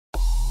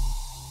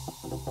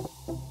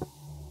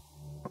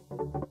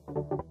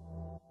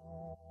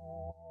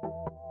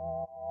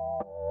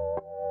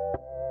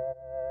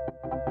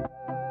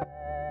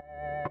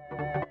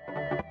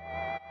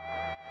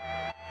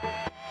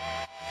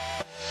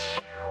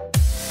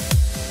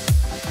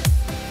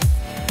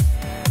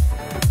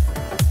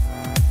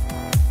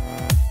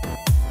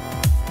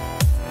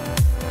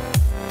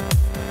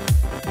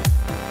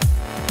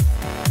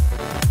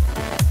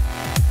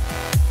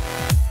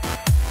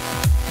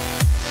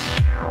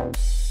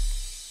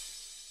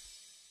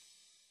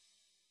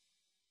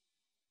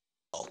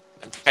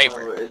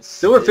Favorite.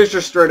 Sewer fish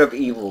are straight up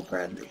evil,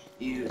 Bradley.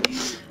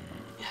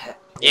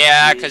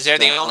 Yeah, because they're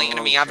the only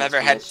enemy I've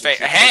ever had.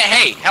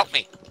 Hey, help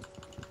me!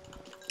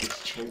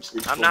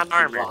 I'm not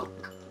armored.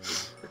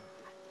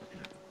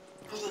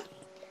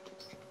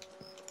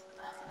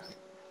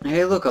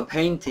 Hey, look, a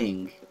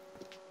painting.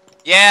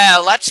 Yeah,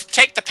 let's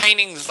take the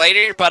paintings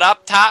later, but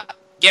up top,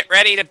 get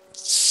ready to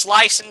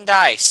slice and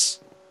dice.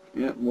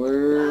 Yep,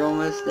 we're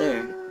almost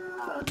there.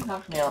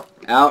 Knock me out.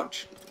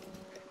 Ouch.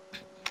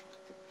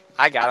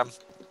 I got him.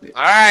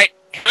 Alright,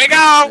 here we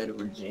go!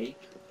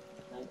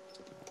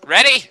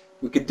 Ready?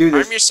 We could do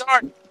this. Arm your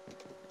sword.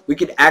 We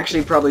could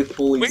actually probably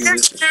fully do We're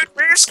this. screwed,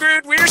 we're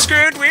screwed, we're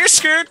screwed, we're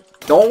screwed!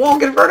 Don't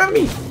walk in front of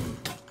me!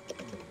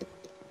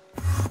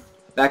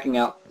 Backing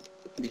out.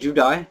 Did you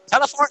die?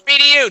 Teleport me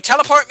to you!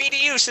 Teleport me to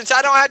you, since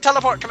I don't have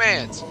teleport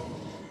commands!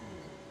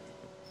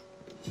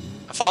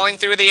 I'm falling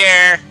through the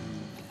air.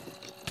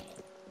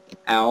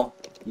 Ow.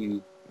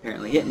 You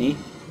apparently hit me.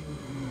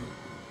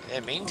 I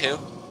didn't mean to.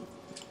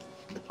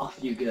 Off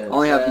you go. I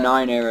only have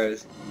 9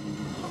 arrows.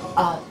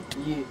 Off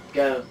you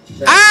go.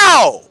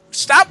 Ow!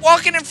 Stop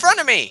walking in front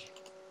of me!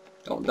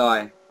 Don't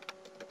die.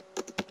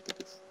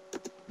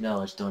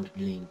 No, it's don't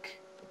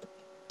blink.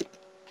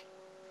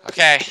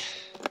 Okay.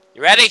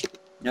 You ready?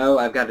 No,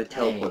 I've got to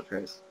teleport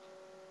first.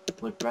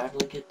 Would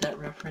Bradley get that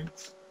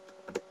reference?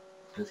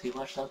 Does he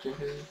watch Doctor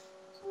Who?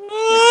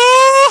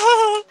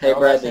 Hey, No, I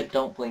Bradley. said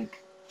don't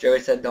blink.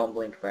 Joey said don't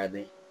blink,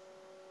 Bradley.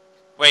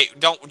 Wait,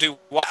 don't do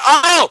what?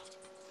 Oh!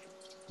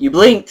 You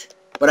blinked!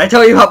 But I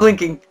tell you about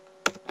blinking!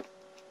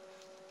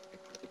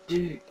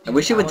 Dude, I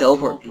wish it would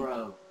teleport me.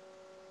 Pro.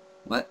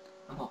 What?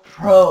 I'm a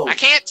pro. I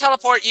can't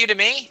teleport you to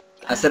me.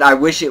 I said I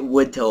wish it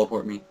would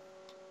teleport me.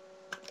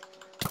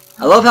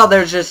 I love how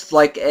there's just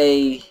like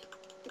a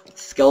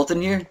skeleton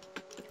here.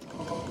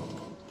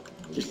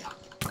 Just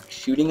like,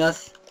 shooting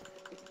us.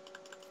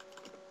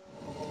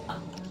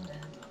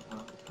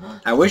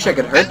 I wish I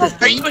could hurt this Are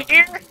thing. you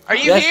here? Are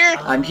you Yes, here?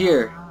 I'm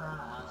here.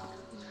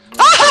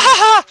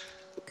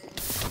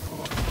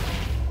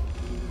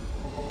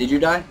 Did you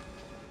die?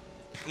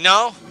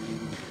 No.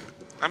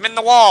 I'm in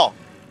the wall.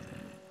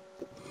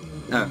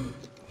 No.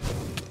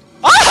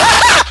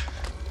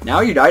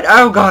 Now you died?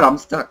 Oh god, I'm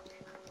stuck.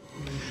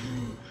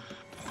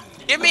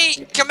 Give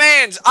me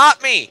commands.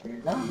 Op me.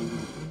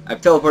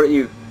 I've teleported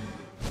you.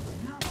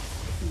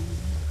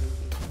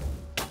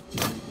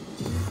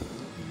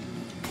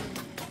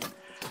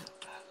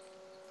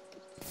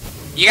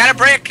 You gotta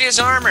break his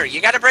armor.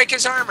 You gotta break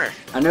his armor.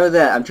 I know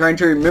that. I'm trying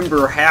to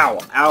remember how.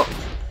 Out.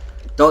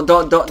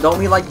 Don't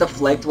we like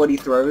deflect what he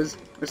throws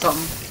or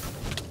something?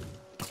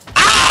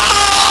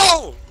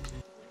 Ow!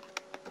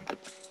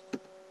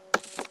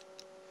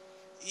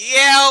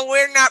 Yeah,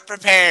 we're not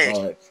prepared.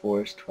 Alright,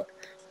 Forrest.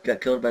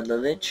 Got killed by the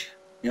lich?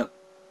 Yep.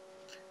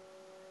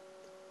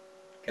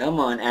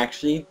 Come on,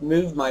 actually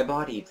move my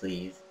body,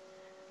 please.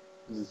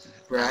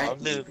 Right. I'll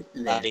move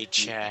body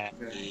chat.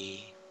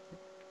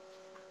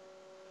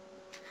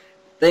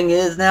 Thing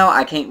is now,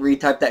 I can't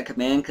retype that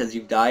command because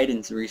you've died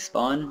and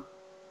respawn.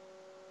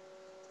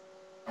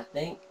 I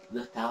think the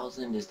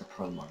 1000 is the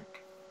pro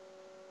mark.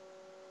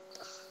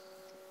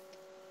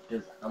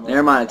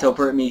 Never mind,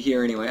 teleport me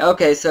here anyway.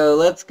 Okay, so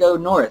let's go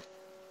north.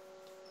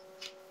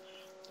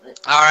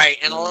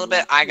 Alright, in a little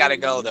bit, I gotta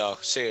go though.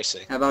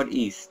 Seriously. How about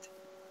east?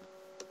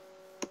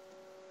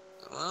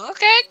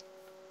 Okay.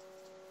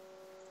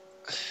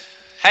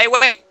 Hey,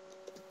 wait.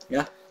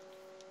 Yeah?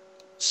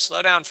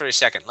 Slow down for a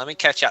second. Let me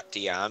catch up to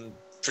you.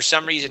 For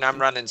some reason, I'm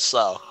running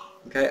slow.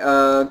 Okay,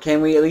 can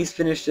we at least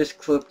finish this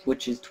clip,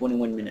 which is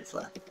 21 minutes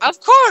left? Of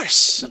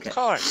course. Okay. Of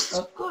course.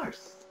 Of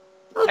course.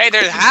 Hey,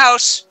 there's a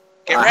house.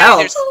 Get ready.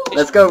 House.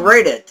 Let's go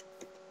raid it.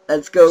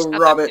 Let's go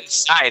rob it.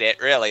 Inside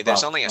it, really.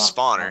 There's only a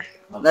spawner.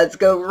 Let's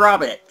go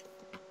rob it.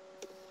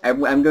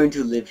 I'm going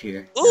to live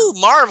here. Ooh,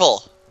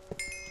 Marvel.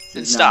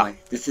 And stuff.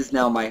 This is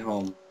now my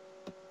home.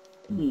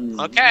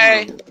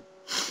 Okay.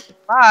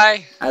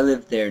 Bye. I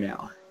live there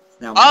now.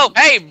 It's now Oh,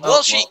 my hey,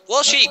 wool sheep,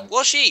 wool sheep,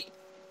 wool sheep.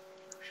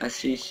 I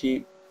see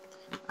sheep.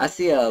 I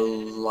see a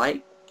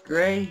light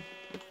gray.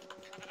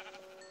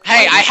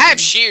 Hey, I have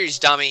shears,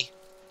 dummy.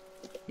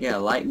 Yeah,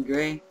 light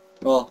gray.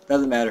 Well,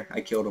 doesn't matter.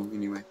 I killed him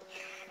anyway.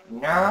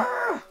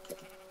 No.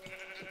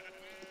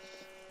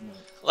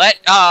 Let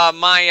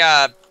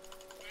my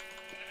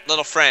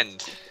little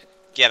friend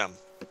get him.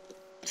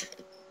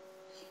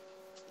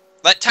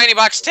 Let Tiny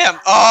Box Tim.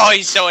 Oh,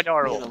 he's so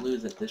adorable.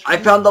 I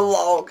found the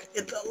log.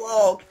 It's a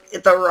log.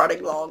 It's a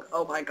rotting log.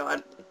 Oh my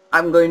god.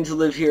 I'm going to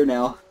live here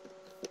now.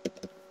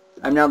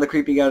 I'm now the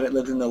creepy guy that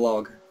lives in the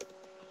log.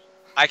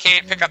 I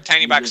can't pick up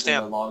Tiny You Box live in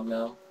a Tim. log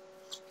now?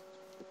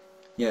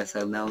 Yes,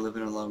 I now live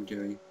in a log,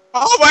 Jerry.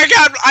 Oh my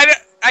god,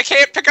 I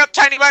can't pick up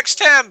Tiny Box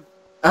Tim!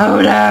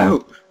 Oh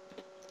no!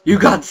 You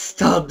got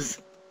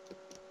stubs!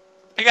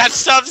 I got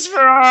stubs for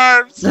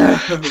arms! No!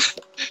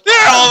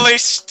 They're only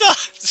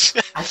stubs!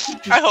 I, keep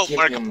just I hope giving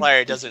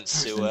Markiplier this doesn't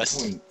sue person us.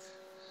 points.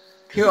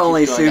 You Keep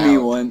only going sue me out.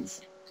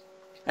 once.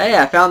 Hey,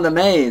 I found the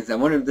maze. I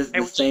wonder if this is Hey,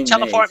 the would you same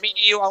teleport maze. me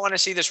to you? I want to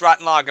see this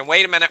rotten log. And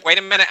wait a minute,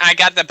 I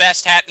got the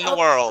best hat in the I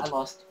world.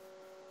 lost.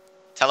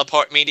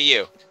 Teleport me to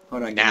you.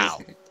 Hold on, give me Now. a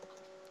second.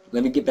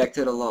 Let me get back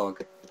to the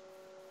log.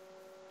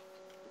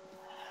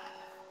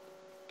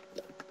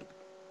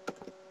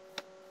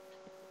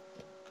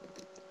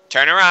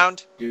 Turn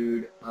around.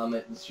 Dude, I'm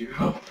at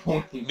 0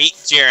 points.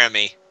 Meet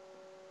Jeremy.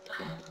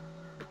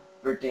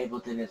 For table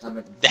tennis, I'm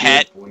at 0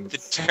 That the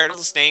points.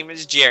 turtle's name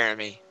is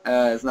Jeremy.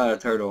 It's not a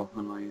turtle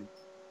on my end.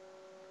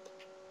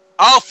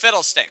 Oh,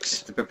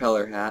 fiddlesticks. It's a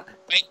propeller hat.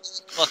 Wait,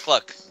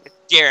 look. It's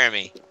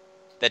Jeremy.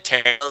 The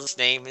turtle's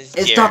name is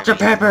It's Jeremy. Dr.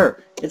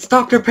 Pepper! It's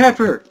Dr.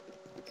 Pepper!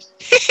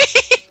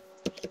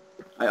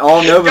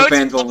 All Nova Don't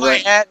fans steal will my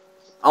hat.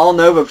 all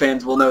Nova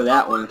fans will know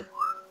that one.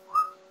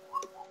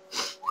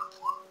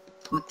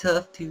 I'm a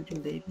tough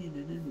tootin' baby.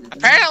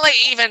 Apparently,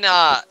 even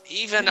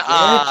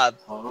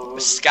Oh,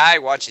 Sky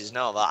watches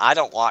Nova. I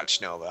don't watch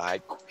Nova.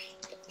 I've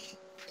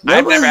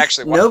Nova's, never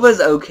actually watched.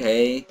 Nova's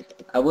okay.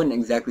 I wouldn't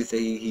exactly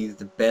say he's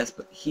the best,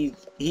 but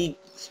he's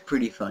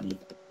pretty funny.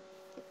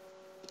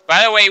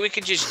 By the way, we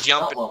could just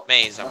jump in Oh, well. the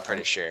maze. I'm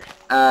pretty sure.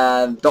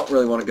 Don't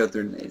really want to go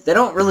through the maze. They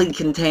don't really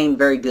contain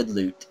very good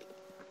loot.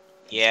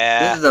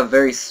 Yeah. This is a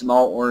very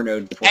small ore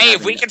node. For Hey,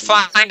 if having we that could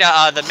loot. find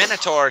the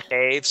Minotaur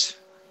caves.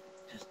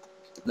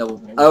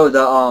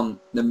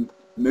 the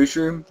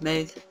mushroom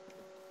maze.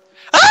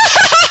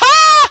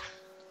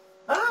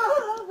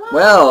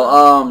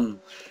 Well,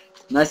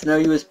 nice to know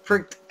you was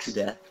pricked to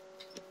death.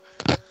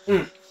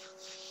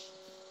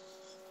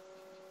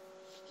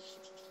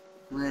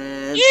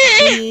 Let's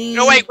see.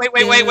 No, wait.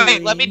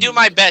 Let me do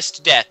my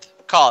best death.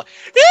 Call.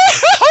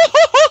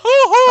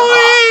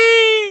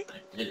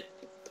 did it.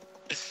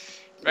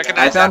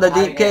 Recognize I found that?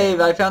 the deep cave.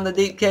 I found the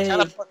deep cave.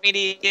 Teleport me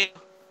to you.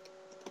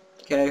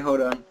 Okay,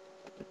 hold on.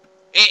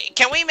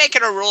 Can we make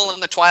it a rule in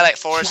the Twilight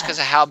Forest because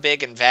of how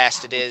big and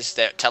vast it is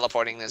that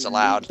teleporting is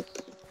allowed?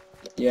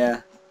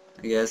 Yeah,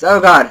 I guess. Oh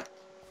god.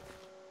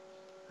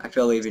 I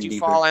fell even Did you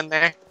deeper. fall in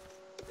there?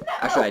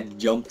 Actually, I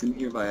jumped in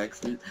here by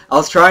accident. I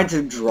was trying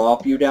to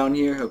drop you down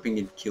here, hoping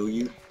it'd kill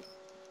you.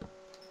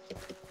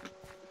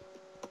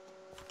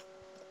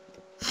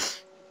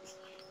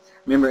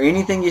 Remember,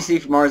 anything you see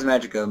from Ars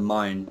Magica,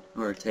 mine,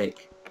 or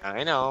take.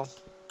 I know.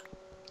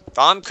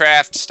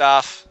 Thaumcraft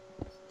stuff.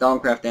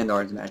 Dawncraft and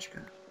Ars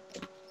Magica.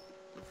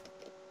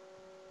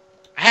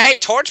 Hey,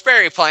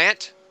 Torchberry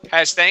plant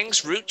has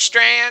things. Root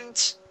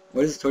strands.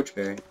 What is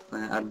Torchberry?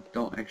 I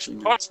don't actually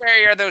know.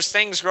 Torchberry are those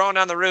things growing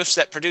on the roofs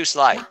that produce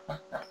light.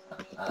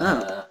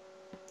 I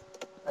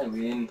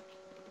mean,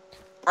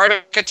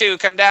 Artica 2,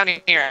 come down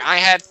here.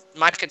 My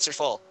buckets are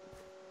full.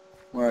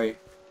 Where are you?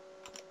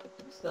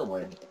 still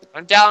win.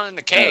 I'm down in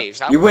the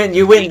caves. You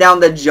went down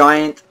the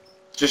giant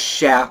just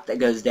shaft that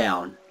goes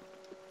down.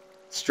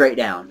 Straight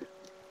down.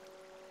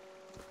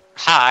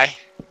 Hi.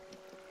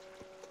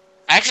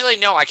 Actually,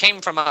 no, I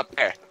came from up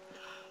there.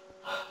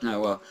 Oh,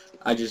 well,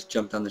 I just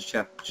jumped on the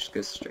shaft that just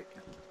goes straight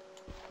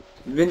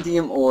down.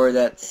 Vintium ore,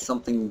 that's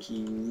something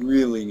he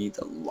really needs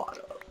a lot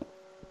of.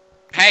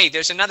 Hey,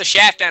 there's another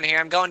shaft down here.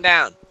 I'm going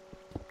down.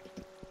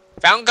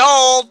 Found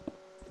gold.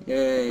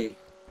 Yay.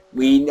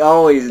 We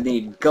always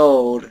need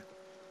gold.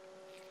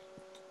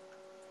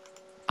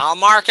 I'll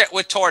mark it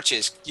with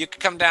torches. You can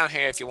come down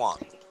here if you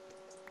want.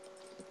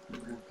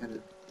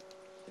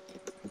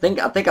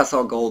 I think I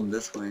saw gold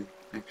this way,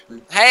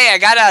 actually. Hey, I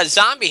got a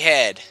zombie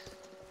head.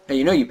 Hey,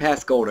 you know you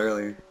passed gold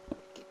earlier.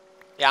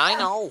 Yeah, I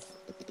know.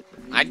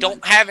 I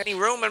don't have any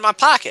room in my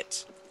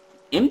pockets.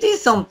 Empty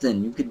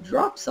something. You could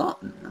drop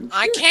something. I'm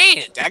I sure.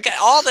 can't. I got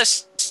all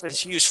this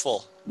is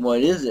useful.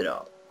 What is it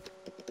all?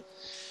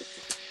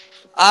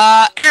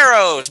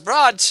 Arrows,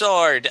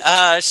 broadsword,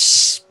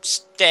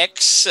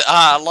 sticks,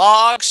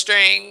 log,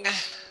 string.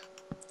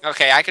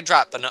 Okay, I could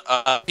drop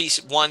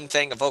one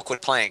thing of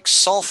oakwood planks.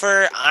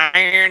 Sulfur,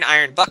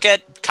 iron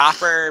bucket,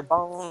 copper,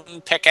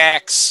 bone,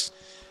 pickaxe.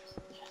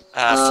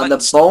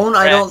 The bone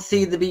I don't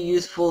see to be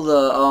useful.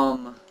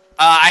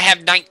 I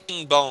have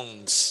 19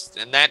 bones,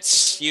 and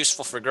that's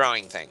useful for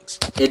growing things.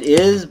 It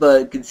is,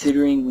 but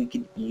considering we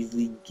could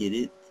easily get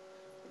it,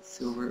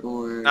 silver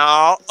ore.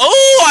 No.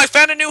 Oh, I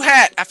found a new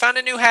hat.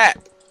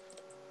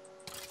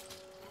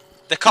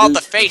 They're called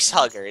the face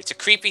hugger. It's a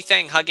creepy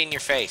thing hugging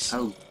your face.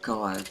 Oh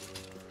god.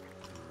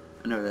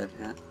 I know that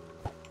hat.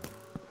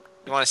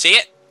 You want to see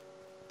it?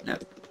 No.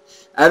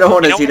 I don't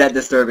want to You know see what? that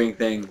disturbing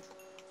thing.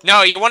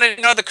 No, you want to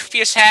know the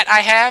creepiest hat I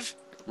have?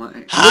 What?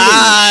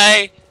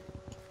 Hi,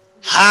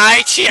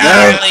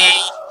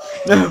 Charlie.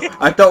 No,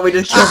 I thought we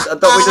just killed. I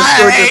thought we just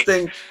destroyed this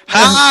thing.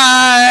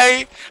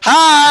 Hi.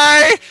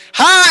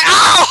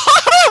 Ow!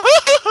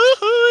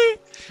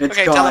 It's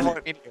Okay, gone.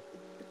 teleport me.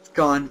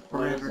 gone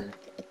What is forever.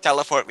 it?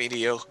 Teleport me to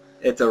you.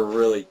 It's a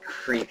really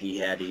creepy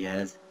hat he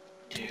has.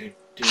 Dude.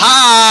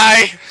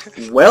 Hi!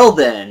 Well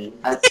then.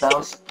 That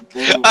sounds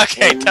very,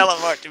 Okay, very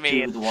teleport to me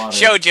to and the water.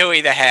 show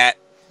Joey the hat.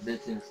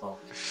 This insult.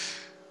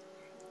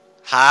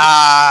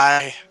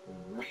 Hi!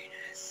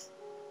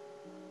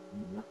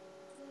 No.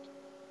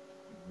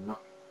 No.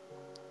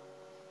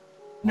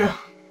 No.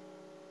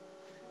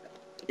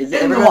 Is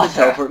it In ever the going to water.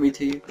 teleport me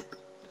to you?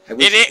 I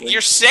wish it would.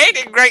 You're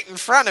standing right in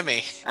front of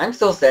me. I'm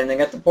still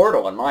standing at the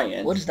portal on my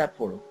end. What is that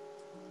portal?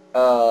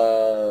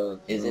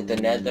 Is Is it the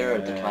Nether or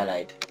the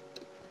Twilight?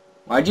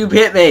 Why'd you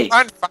hit me?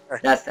 On fire.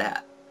 That's the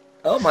hat.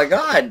 Oh my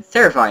god! It's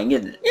terrifying,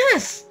 isn't it?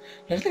 Yes!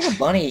 It's like a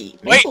bunny.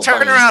 Wait, maple turn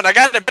bunny. around. I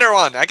got a better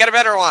one. I got a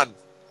better one.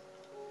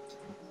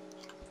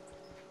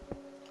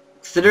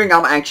 Considering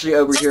I'm actually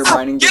over here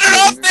mining Get this it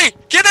off living room,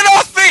 me! Get it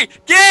off me!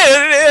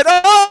 Get it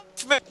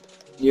off me!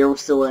 you're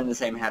still wearing the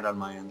same hat on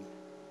my end.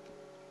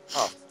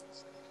 Oh.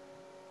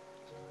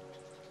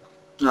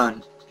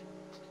 None.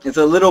 It's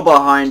a little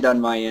behind on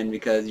my end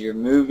because you're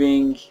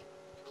moving.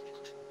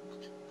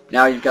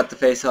 Now you've got the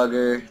face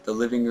hugger, the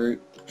living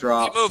root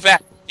drop. You move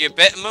back. You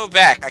move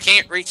back. I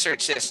can't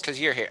research this because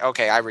you're here.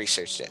 Okay, I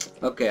researched it.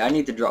 Okay, I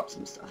need to drop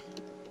some stuff.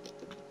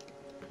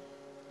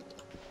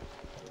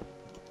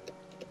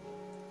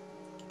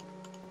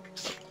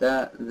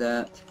 That.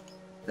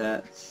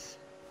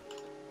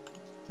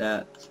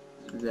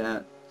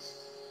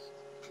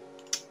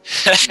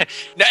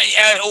 No,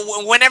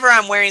 whenever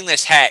I'm wearing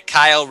this hat,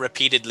 Kyle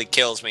repeatedly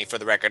kills me for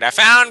the record. I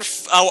found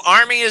an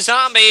army of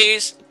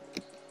zombies.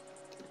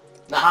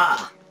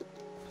 Nah!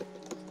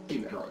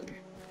 Keep going.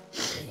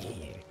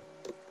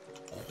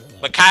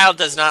 But Kyle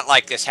does not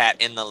like this hat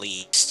in the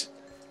least.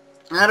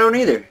 I don't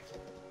either.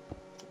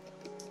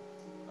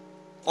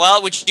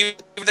 Well, would you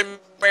rather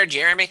wear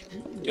Jeremy?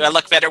 Do I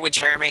look better with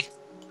Jeremy?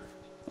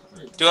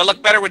 Do I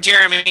look better with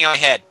Jeremy on my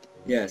head?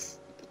 Yes.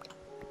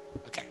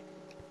 Okay.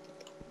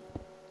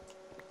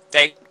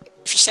 Thank you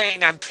for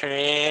saying I'm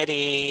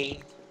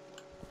pretty.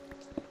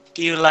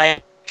 Do you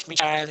like me,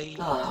 Charlie?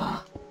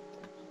 Ah.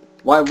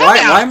 Why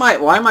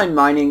am I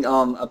mining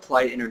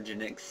applied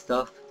energetics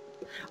stuff?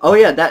 Oh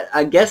yeah, that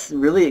I guess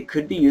really it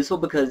could be useful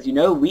because you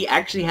know we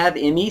actually have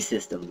ME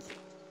systems.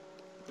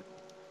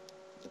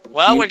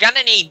 Well, You- we're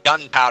gonna need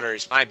gunpowder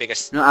is my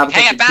biggest... No,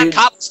 Hey, I found dude,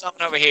 cobblestone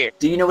over here.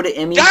 do you know what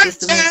an ME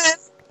system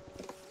is?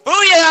 Dungeon!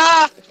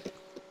 Booyah!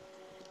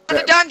 The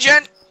Right.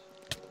 dungeon!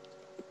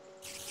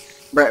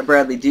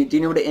 Bradley, do you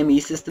know what an ME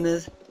system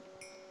is?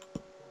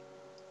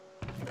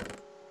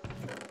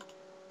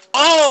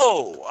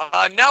 Oh!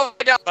 No,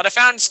 I don't. But I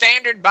found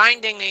standard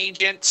binding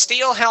agent,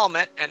 steel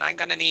helmet, and I'm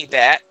gonna need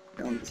that.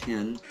 Down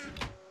 10.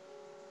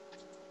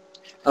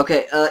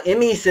 Okay,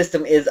 ME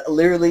system is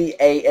literally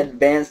a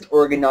advanced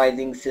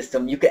organizing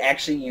system. You can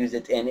actually use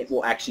it, and it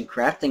will actually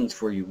craft things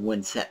for you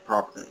when set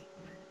properly.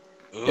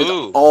 There's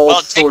Ooh. all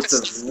Well, take sorts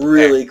this of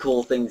really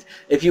cool things.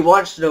 If you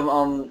watched them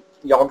on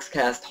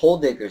Yogscast Hole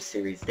Digger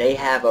series, they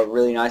have a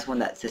really nice one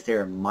that sits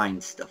there and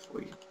mines stuff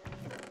for you.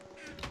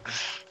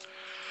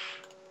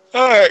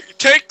 Alright,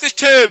 take the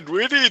 10.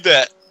 We need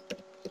that.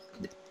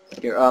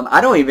 Here,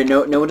 I don't even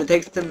know what it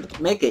takes to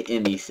make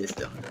an ME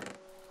system.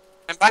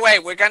 And by the way,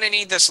 we're gonna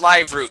need this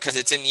live root because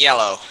it's in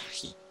yellow.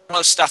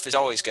 Yellow stuff is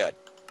always good.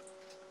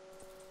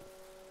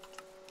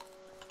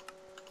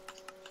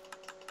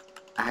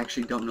 I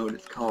actually don't know what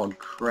it's called.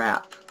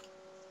 Crap.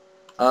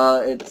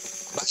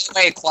 It's...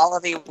 By the way,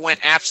 quality went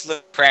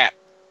absolute crap.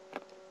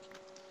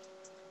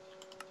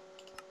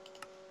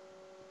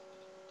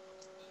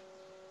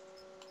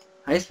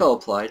 How do you spell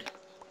applied?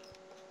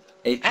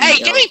 A-P-L.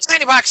 Hey, give me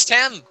Tiny Box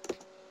Tim!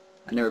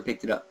 I never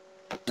picked it up.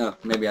 Oh,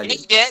 maybe I You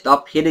did. did.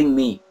 Stop hitting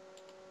me.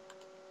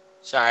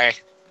 Sorry.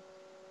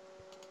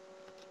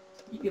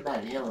 You get mad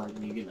at him like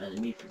you get mad at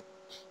me for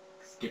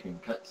skipping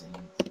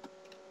cutscenes.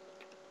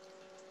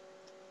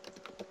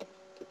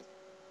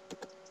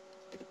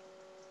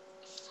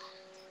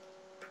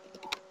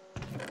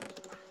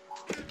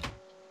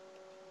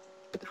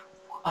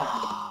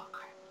 Ah,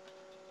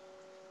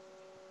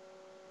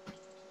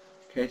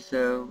 Okay,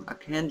 so I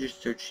can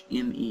just search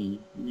ME,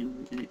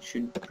 and it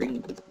should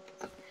bring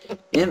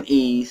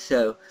ME.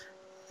 So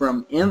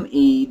from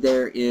ME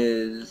there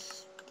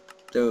is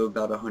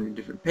about 100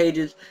 different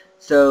pages.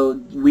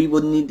 So we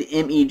will need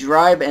the ME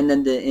drive and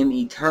then the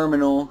ME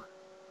terminal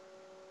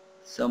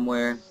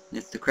somewhere.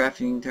 It's the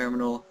crafting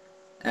terminal.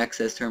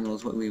 Access terminal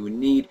is what we would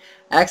need.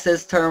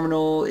 Access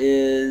terminal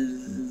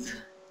is...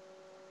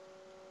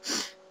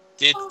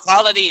 Dude,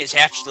 quality is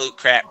absolute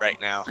crap right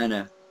now. I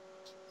know.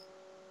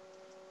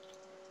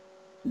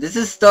 This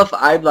is stuff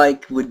I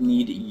would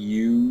need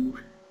you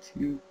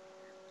to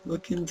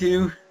look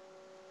into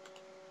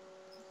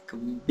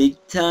big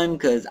time,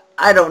 because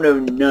I don't know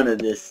none of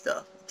this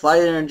stuff.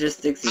 Applied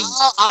energistics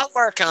is... I'll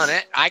work on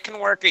it. I can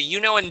work it. You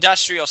know,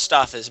 industrial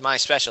stuff is my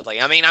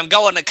specialty. I mean, I'm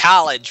going to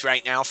college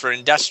right now for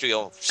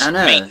industrial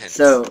maintenance.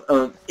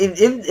 So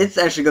it's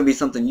actually going to be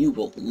something you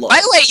will love. By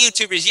the way,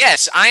 YouTubers,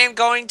 yes, I am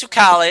going to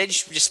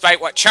college,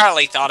 despite what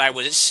Charlie thought I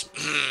was.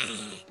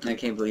 I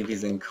can't believe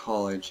he's in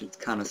college. It's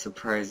kind of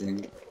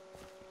surprising.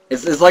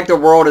 It's like the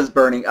world is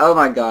burning. Oh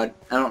my god.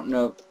 I don't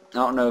know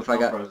if I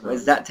got...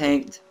 Is that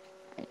tanked?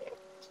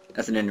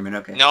 That's an Enderman,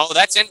 okay. No,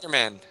 that's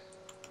Enderman.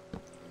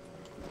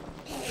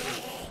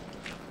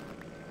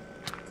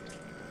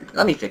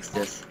 Let me fix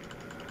this.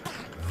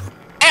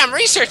 Hey, I'm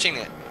researching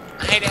it.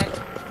 I hate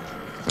it.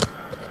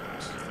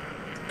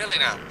 Really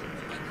not.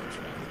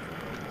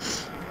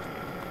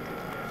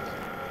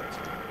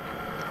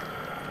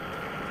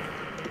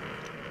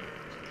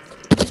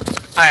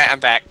 Alright, I'm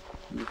back.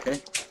 Okay.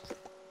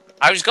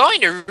 I was going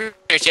to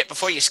research it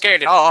before you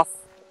scared it off.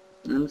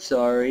 I'm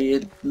sorry,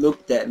 it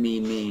looked at me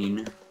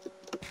mean.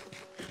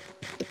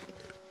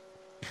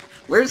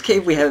 Where's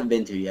cave we haven't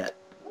been to yet?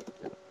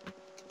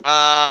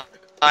 I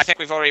think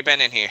we've already been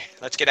in here.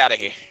 Let's get out of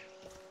here.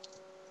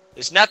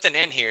 There's nothing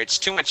in here. It's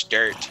too much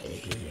dirt.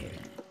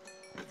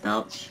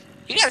 No.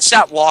 You gotta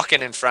stop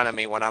walking in front of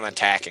me when I'm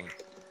attacking.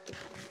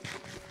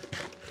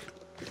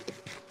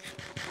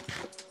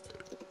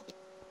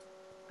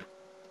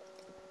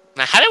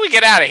 Now, how do we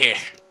get out of here?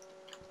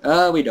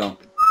 We don't.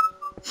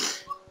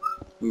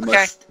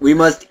 We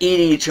must eat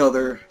each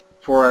other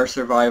for our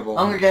survival.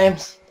 Hunger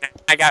Games.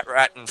 I got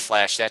rotten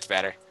flesh. That's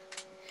better.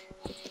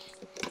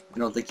 I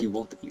don't think you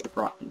want to eat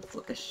rotten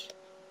flesh.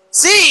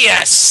 See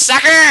ya,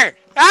 sucker!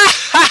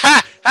 Ah ha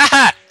ha ha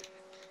ha!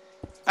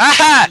 Ah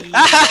ha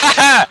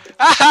ha ha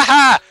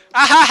ha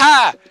ha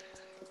ha!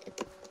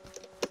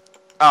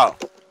 Oh.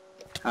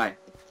 Hi.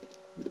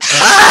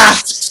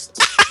 Ah!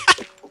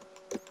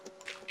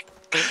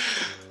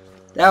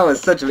 That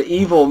was such an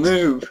evil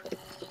move.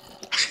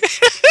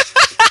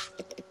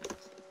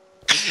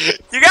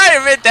 You gotta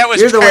admit that was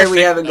Here's the way perfect,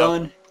 we have it though.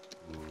 going.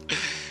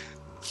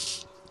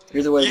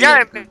 Here's the way You we gotta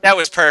have it admit that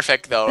was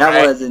perfect, though, That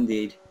right? was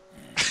indeed.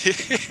 You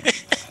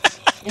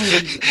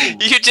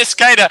just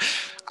kinda...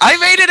 I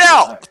made it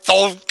out!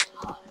 Thunk.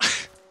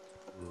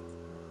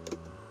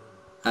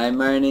 I'm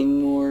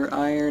mining more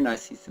iron. I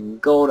see some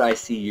gold. I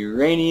see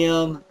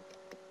uranium.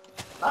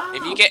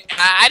 If you get...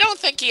 I don't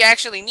think you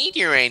actually need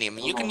uranium.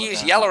 You can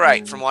use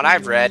yellowite, from what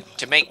I've read,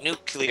 to make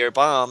nuclear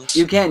bombs.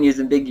 You can use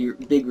in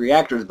big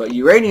reactors, but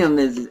uranium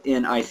is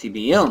in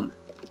ICBM.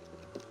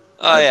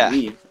 Oh,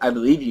 yeah. I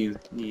believe you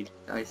need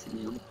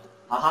ICBM.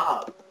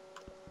 Haha.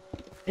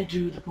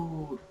 Into the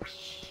pool.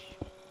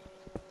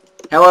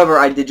 However,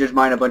 I did just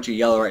mine a bunch of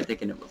yellowite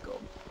thinking it was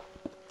gold.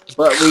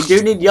 But we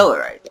do need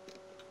yellowite.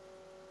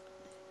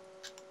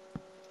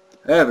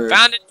 However...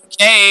 Found a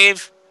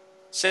cave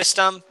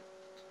system.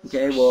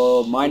 Okay,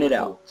 well, mine it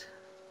out.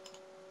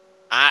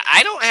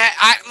 I don't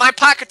have... my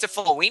pockets are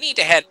full. We need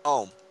to head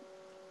home.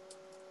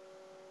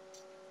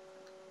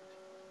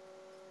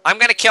 I'm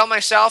gonna kill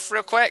myself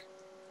real quick.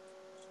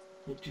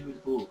 Into the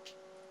pool.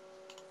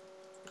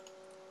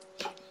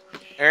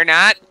 Or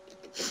not.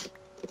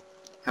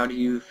 How do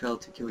you fail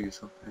to kill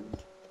yourself, Brandon?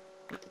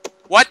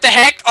 What the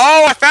heck?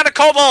 Oh, I found a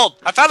kobold!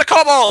 I found a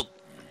kobold!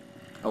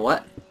 A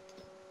what?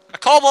 A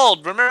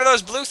kobold! Remember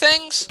those blue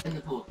things? In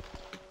the pool.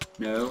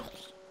 No.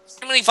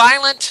 Extremely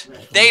violent.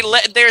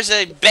 There's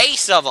a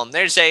base of them.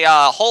 There's a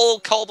whole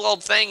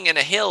kobold thing in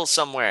a hill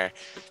somewhere.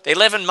 They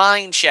live in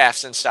mine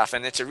shafts and stuff,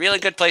 and it's a really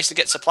good place to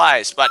get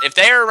supplies. But if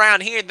they're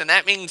around here, then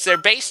that means their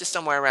base is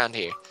somewhere around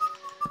here.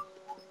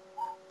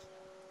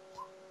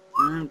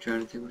 I'm trying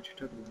to think what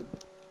you're talking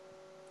about.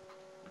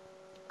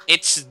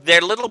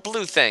 They're little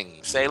blue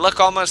things. They look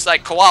almost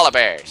like koala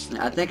bears.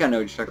 I think I know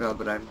what you're talking about,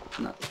 but I'm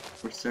not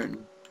for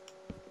certain.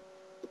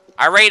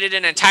 I raided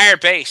an entire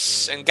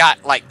base and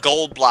got like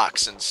gold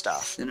blocks and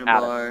stuff.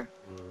 Cinnabar.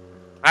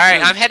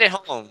 Alright, I'm headed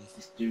home.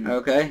 This dude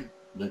Okay.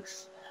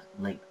 looks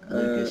like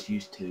Lucas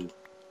used to.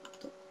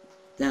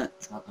 That.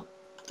 Not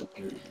the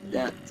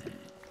That.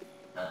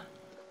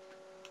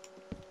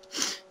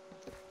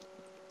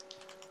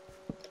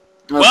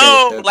 Okay,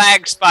 Whoa, so-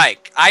 lag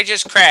spike. I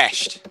just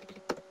crashed.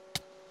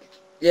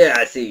 Yeah,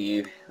 I see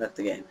you left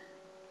the game.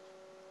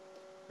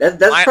 That's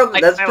My-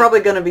 probably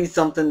going to be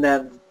something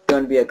that's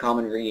going to be a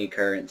common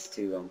reoccurrence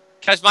to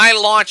Because my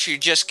launcher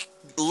just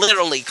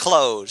literally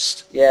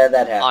closed. Yeah,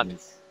 that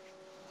happens.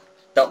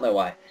 Don't know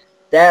why.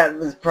 That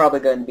was probably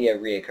going to be a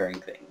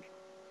reoccurring thing.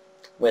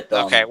 With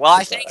Okay, well,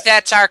 I think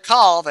that's our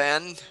call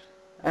then.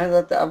 I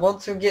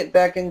want to get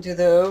back into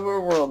the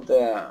overworld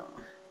now.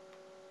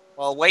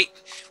 Well, wait.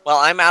 Well,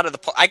 I'm out of the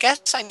port. I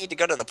guess I need to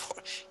go to the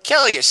port.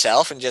 Kill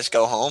yourself and just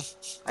go home.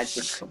 I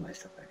did kill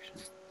myself,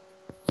 actually.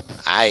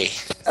 Aye.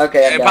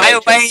 Okay, By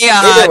the way,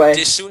 Either way.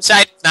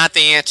 suicide is not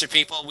the answer,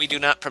 people. We do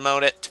not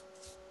promote it.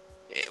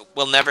 It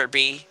will never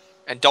be.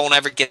 And don't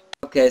ever get...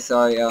 Okay,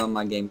 sorry,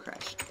 my game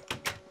crashed.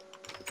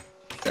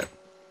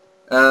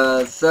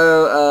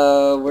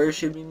 So, where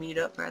should we meet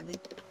up, Bradley?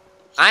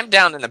 I'm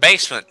down in the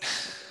basement.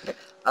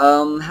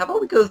 How about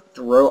we go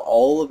throw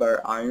all of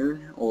our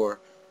iron, or...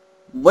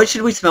 What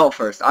should we smelt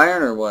first,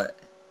 iron or what?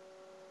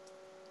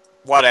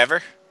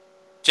 Whatever.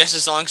 Just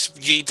as long as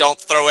you don't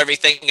throw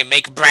everything and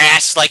make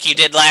brass like you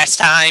did last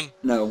time.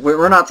 No,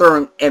 we're not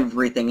throwing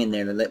everything in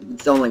there.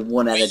 It's only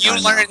one at a time.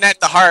 You learned that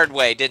the hard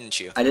way,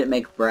 didn't you? I didn't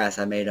make brass,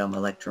 I made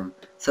electrum.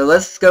 So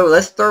let's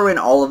throw in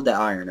all of the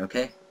iron,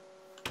 okay?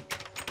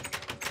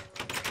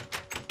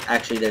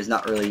 actually, there's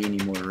not really any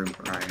more room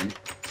for iron.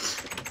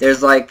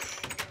 There's like,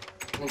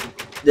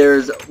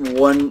 there's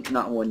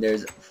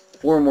there's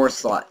 4 more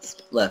slots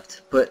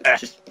left.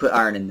 Just put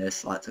iron in those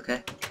slots,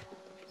 okay?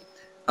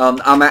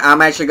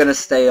 I'm actually gonna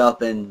stay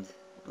up and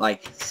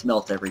like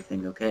smelt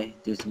everything, okay?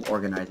 Do some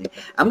organizing.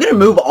 I'm gonna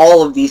move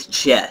all of these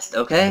chests,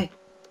 okay?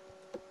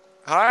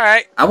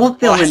 Alright. I won't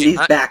film Well, in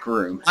these back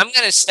rooms. I'm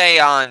gonna stay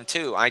on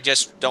too. I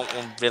just don't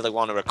really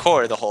want to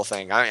record the whole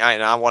thing.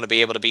 I want to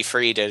be able to be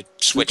free to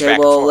switch Okay, back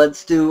well, and forth.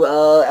 let's do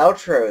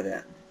outro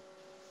then.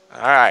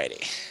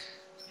 Alrighty.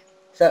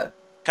 So,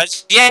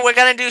 Cause yeah, we're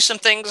gonna do some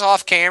things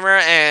off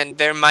camera, and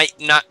there might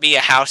not be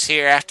a house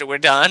here after we're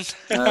done.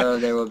 oh,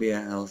 there will be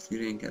a house. You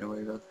didn't gotta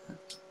worry about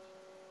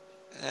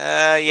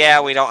that. Yeah,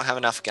 we don't have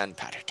enough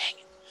gunpowder. Dang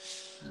it.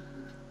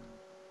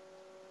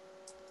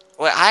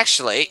 Well,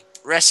 actually,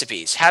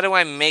 recipes. How do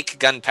I make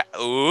gunpowder?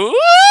 Ooh!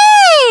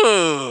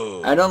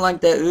 I don't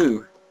like that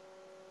ooh.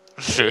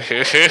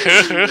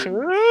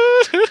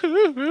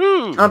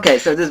 Okay,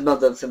 so this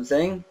built up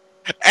something.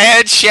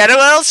 And Shadow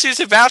Elves, who's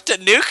about to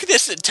nuke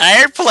this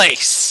entire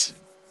place.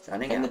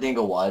 Signing And the out.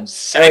 dingle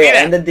ones. Oh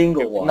yeah, and the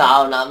dingle one.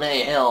 No, not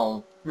me,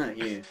 him. Not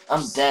you.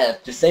 I'm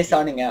deaf. Just say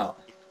signing out.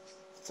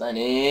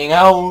 Signing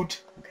out.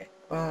 Okay,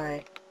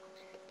 bye.